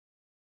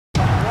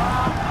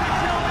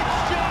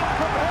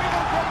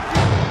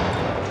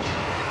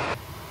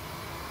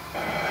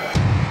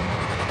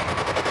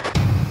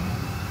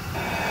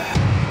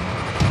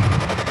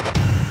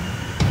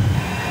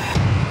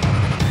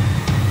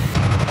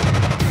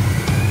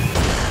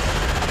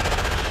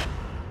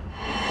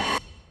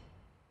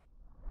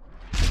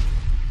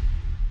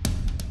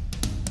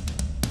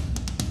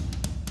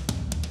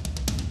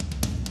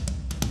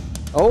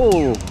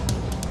Oh,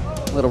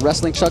 little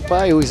wrestling chuck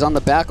by. Ooh, he's on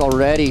the back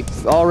already.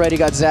 Already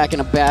got Zach in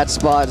a bad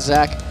spot.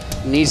 Zach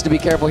needs to be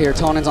careful here.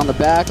 Tonan's on the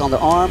back, on the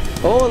arm.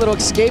 Oh, a little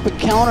escape and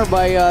counter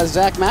by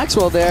Zach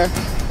Maxwell there.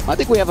 I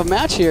think we have a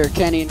match here,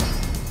 Kenny.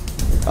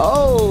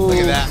 Oh. Look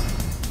at that.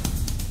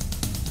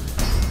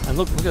 And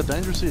look how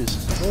dangerous he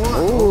is.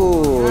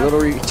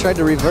 Oh, he tried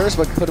to reverse,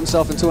 but put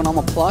himself into an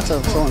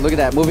omoplata. So look at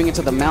that, moving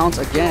into the mount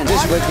again.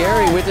 Just with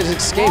Gary with his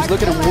escapes.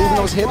 Look at him moving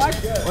those hips.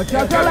 Oh,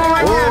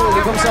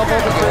 leave himself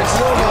open for a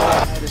heel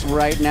hook. Just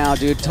right now,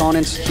 dude.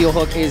 Tonan's heel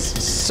hook is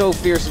so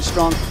fierce and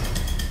strong.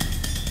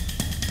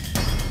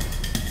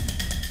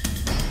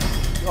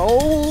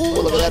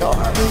 Oh, look at that arm.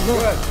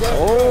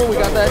 Oh, we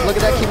got that. Look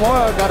at that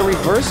Kimura. Got a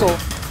reversal.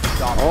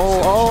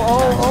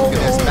 Oh. Look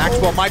at this.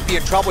 Maxwell might be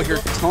in trouble here.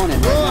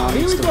 Tonan right now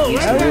needs to really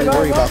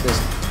worry about this.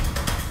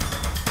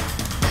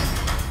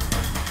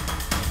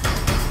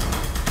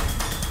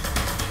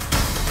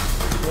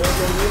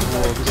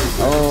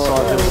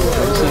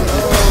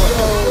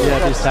 Yeah,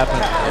 this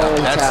happened.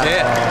 That's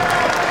it.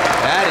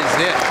 That is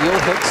it. Heel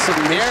hook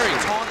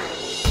submission.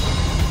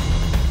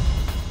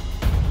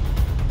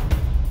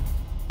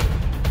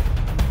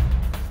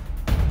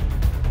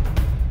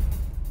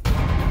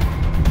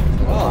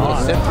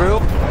 Sit through.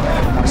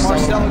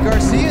 Marcelo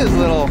Garcia's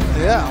little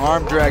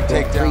arm drag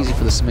takedown. Crazy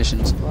for the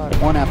submissions,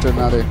 one after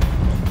another.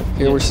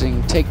 Here we're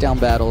seeing takedown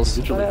battles.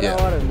 Yeah.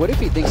 What if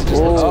he thinks he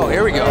just Oh,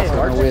 here we go.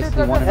 With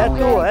the one and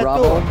only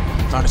Bravo.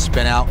 Trying to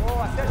spin out.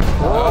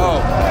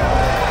 Oh.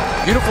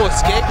 Beautiful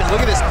escape, and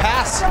look at this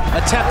pass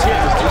attempt here.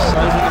 Just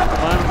saving it at the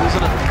moment,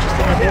 isn't it?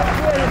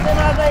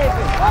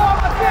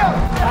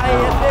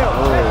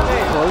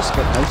 Close,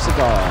 but no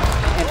cigar.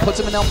 And puts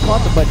him in El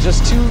Plata, but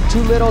just too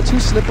little, too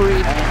slippery.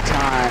 And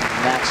time,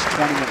 match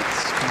 20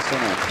 minutes. Comes to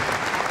an end.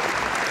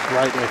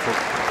 Great effort.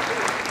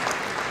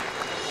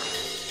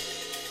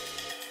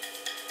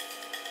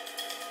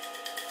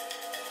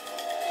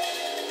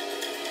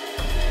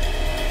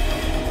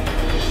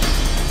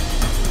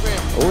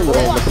 Oh, a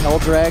little lapel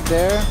drag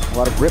there. A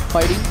lot of grip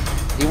fighting.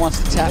 He wants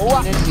to tap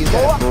Keenan. He's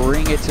got to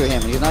bring it to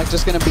him. He's not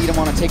just going to beat him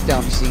on a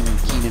takedown. You've seen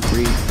Keenan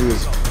breathe through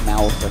his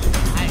mouth.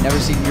 I've never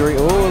seen Yuri.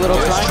 Oh, a little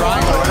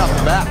triangle right off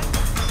the bat.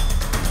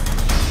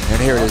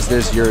 And here it is.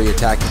 There's Yuri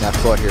attacking that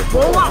foot here.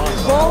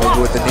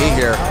 Over with the knee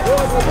here.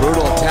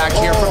 Brutal attack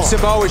here from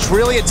Samoish.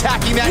 Really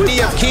attacking that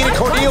knee of Keenan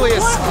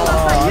Cornelius.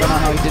 Oh, I don't know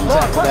how he didn't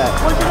attack that.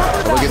 But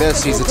look at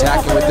this. He's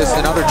attacking with this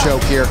another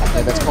choke here.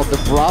 Yeah, that's called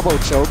the Bravo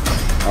choke.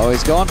 Oh,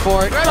 he's going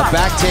for it. A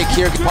back take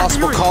here,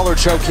 possible collar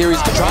choke here. He's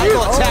a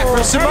triangle attack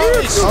from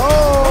Samoish.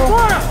 Oh!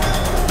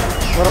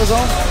 What was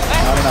on?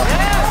 I don't know.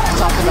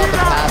 Talking about the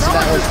pass,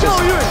 that was just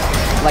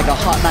like a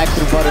hot knife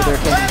through butter there,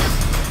 Kenny.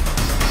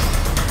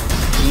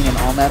 Keenan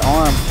on that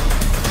arm.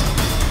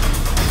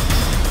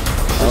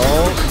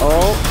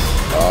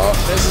 Oh,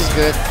 this is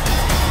good.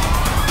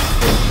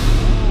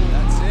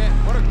 That's it.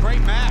 What a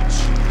great match.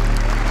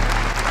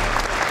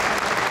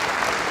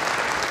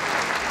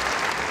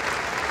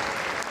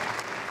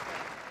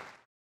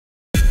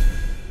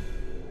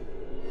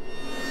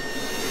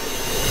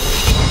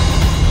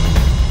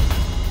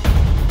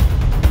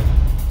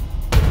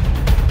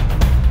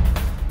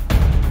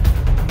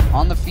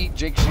 On the feet,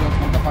 Jake Shields,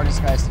 one of the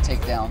hardest guys to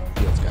take down.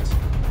 Shields, guys.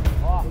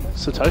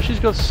 Satoshi's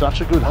got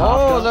such a good half Oh,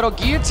 a guard. little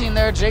guillotine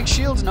there. Jake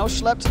Shields, no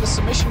schlep to the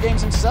submission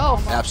games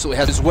himself. Absolutely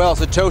has as well.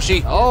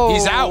 Satoshi,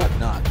 he's out.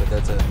 Not, but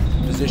that's a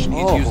position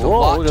he's used a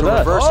lot to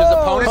reverse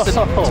his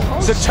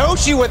opponent.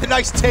 Satoshi with a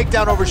nice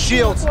takedown over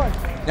Shields.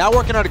 Now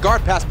working on a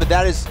guard pass, but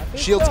that is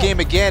Shields' game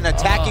again.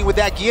 Attacking with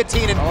that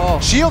guillotine,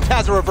 and Shields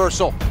has a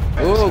reversal.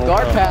 Ooh,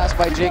 guard pass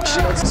by Jake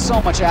Shields.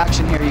 So much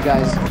action here, you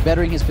guys.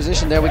 Bettering his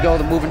position. There we go,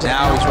 the move into the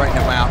Now he's writing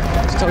him out.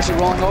 Satoshi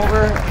rolling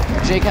over.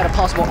 Jake had a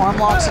possible arm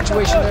lock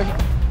situation there.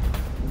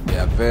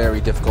 Yeah,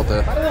 very difficult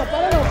to...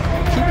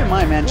 Keep in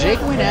mind, man,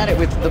 Jake went at it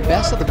with the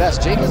best of the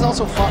best. Jake has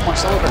also fought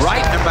Marcelo Garcia.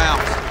 Right in the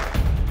mouth.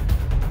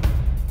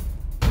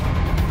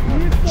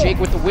 Jake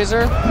with the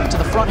whizzer to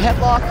the front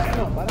headlock.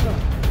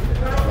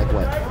 Like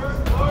what?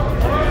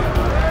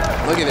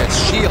 Look at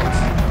this, Shields.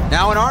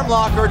 Now an arm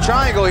lock or a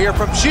triangle here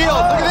from Shields.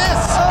 Look at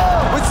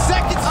this. With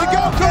seconds to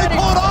go, could he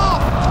pull it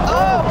off?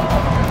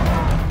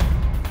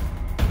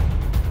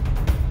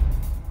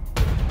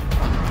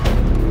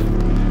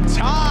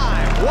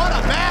 Time. What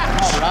a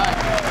match. All right.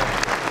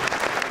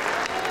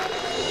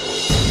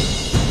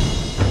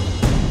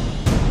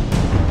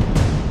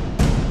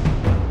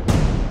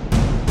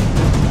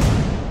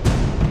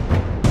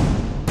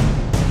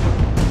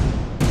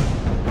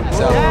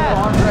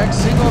 Arm drag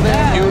single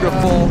there.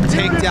 Beautiful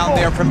takedown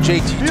there from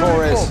JT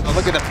Torres. Oh,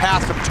 look at the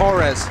pass from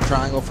Torres.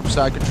 Triangle from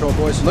side control,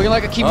 boys. Looking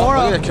like a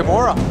Kimura. Oh, look at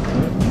Kimura.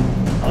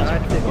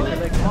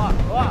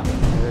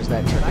 There's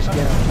that Turkish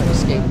get up, trying to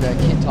escape that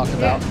kid talked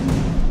about.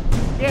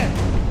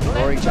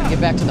 Rory trying to get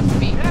back to the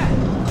feet.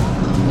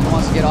 He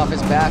wants to get off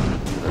his back.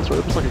 That's what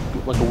it was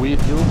like a weird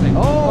guillotine.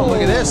 Oh,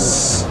 look at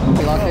this.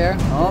 Lock there.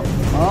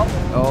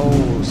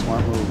 Oh,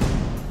 smart move.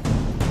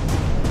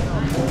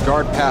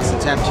 Guard pass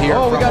attempt here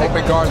from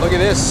open guard. Look at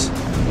this.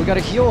 We got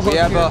a heel hook. We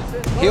have a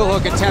heel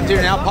hook attempt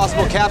here now.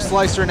 Possible calf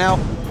slicer now.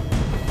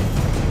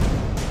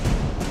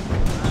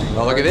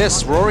 Well, look at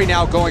this. Rory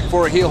now going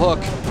for a heel hook.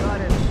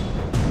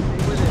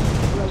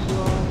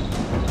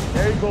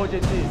 There you go,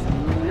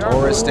 JT.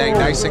 Torres staying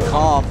nice and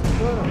calm.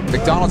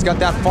 McDonald's got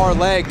that far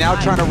leg, now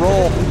trying to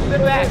roll.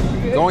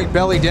 Going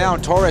belly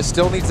down. Torres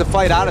still needs to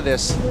fight out of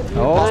this.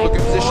 Possible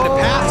good position to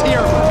pass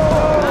here.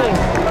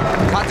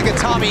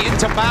 Katagatami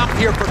into mount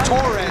here for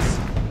Torres.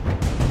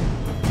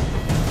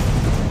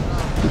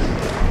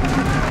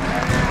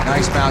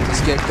 Nice mount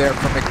escape there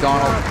from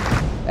McDonald.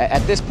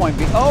 At this point,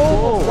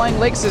 flying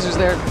leg scissors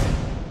there.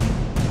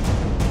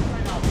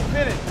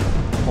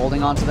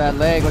 Holding onto that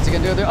leg. What's he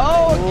gonna do there?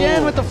 Oh,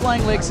 again with the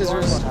flying leg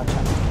scissors.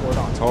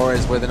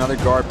 Torres with another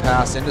guard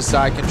pass into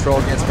side control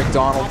against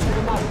McDonald.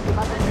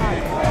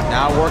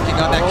 Now working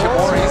on that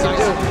Kimura.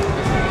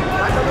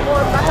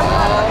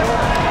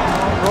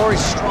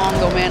 Rory's strong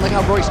though, man. Look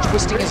how Rory's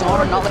twisting his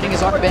arm, not letting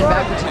his arm bend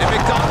backwards. And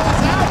McDonald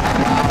is out.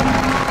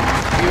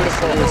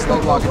 Beautiful. This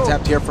leg lock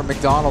attempt here from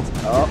McDonald.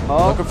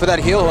 Looking for that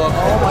heel hook.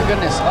 Oh my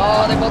goodness.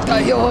 Oh, they both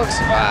got heel hooks.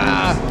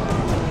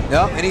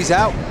 Yep, and he's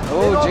out.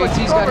 Oh,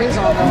 JT's got his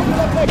on though.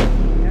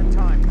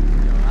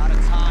 Out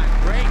of time.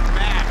 Great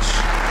match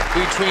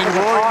between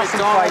Rory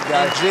McDonald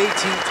and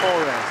JT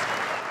Torres.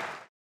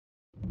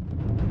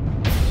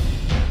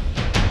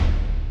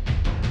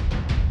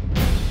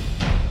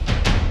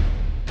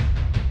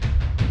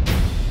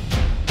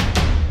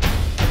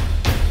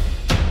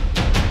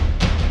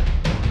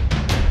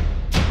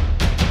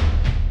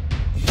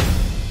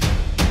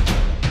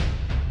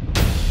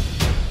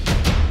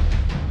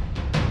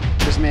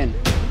 Man,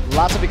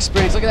 lots of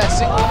experience. Look at that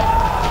single.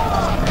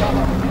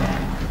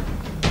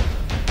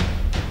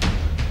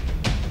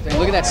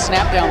 Look at that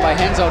snap down by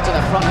Henzo to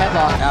the front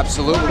headlock.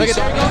 Absolutely. Look at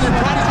that. He's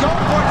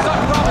going for it.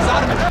 Sakuraga's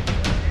out of it.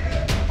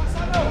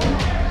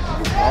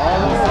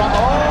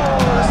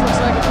 This looks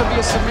like it could be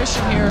a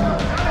submission here.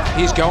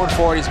 He's going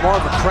for it. He's more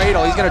of a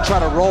cradle. He's going to try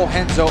to roll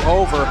Henzo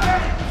over.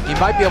 He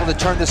might be able to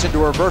turn this into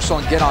a reversal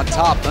and get on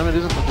top. I mean,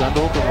 isn't the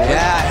Dundle?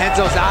 Yeah,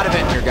 Henzo's out of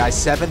it here, guys.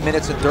 7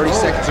 minutes and 30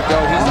 seconds to go.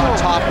 He's on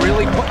top,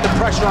 really putting the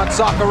pressure on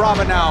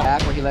Sakuraba now.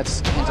 Back where he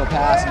lets Henzo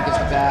pass and he gets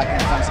the back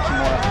and finds the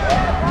Kimura.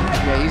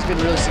 Yeah, he's been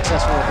really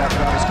successful with that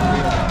throughout his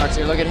career. All right,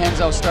 so look at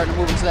Henzo starting to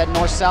move into that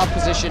north-south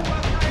position.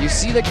 You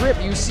see the grip.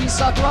 You see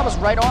Sakuraba's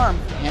right arm.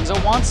 Henzo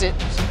wants it.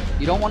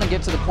 You don't want to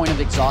get to the point of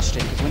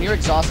exhaustion, because when you're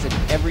exhausted,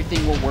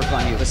 everything will work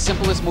on you. The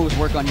simplest moves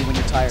work on you when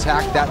you're tired.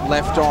 Attack that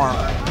left arm.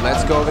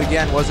 Let's go of it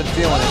again. Wasn't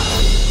feeling it.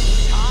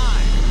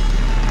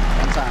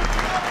 One time.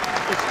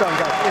 It's done,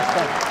 guys. It's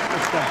done.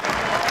 It's done.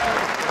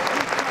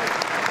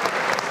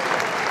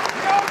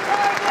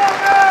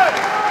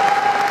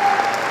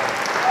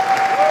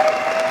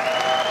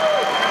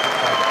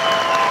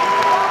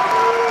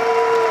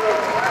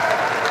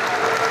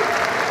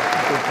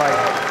 Good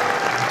fight.